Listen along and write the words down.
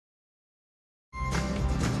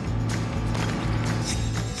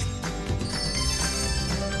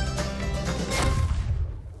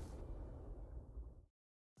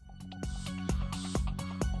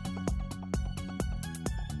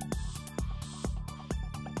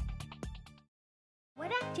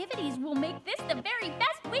activities will make this the very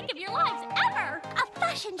best week of your lives ever! A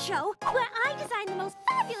fashion show where I design the most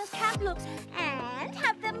fabulous camp looks and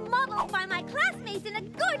have them modeled by my classmates in a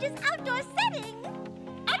gorgeous outdoor setting!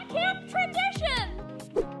 A camp tradition!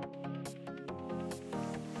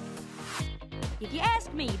 If you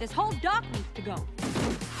ask me, this whole dock needs to go.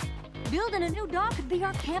 Building a new dock could be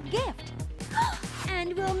our camp gift.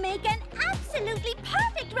 And we'll make an absolutely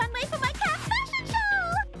perfect runway for my camp fashion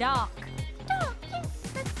show! Dock. Dock, yes,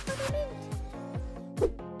 that's what I meant.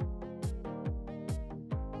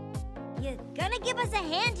 You gonna give us a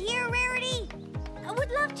hand here, Rarity? I would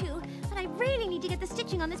love to, but I really need to get the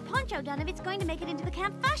stitching on this poncho done if it's going to make it into the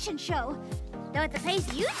camp fashion show. Though at the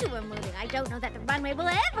pace you two are moving, I don't know that the runway will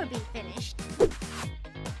ever be finished.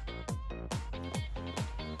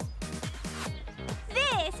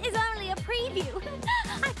 This is only a preview.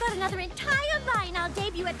 I've got another entire line I'll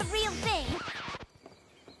debut at the real thing.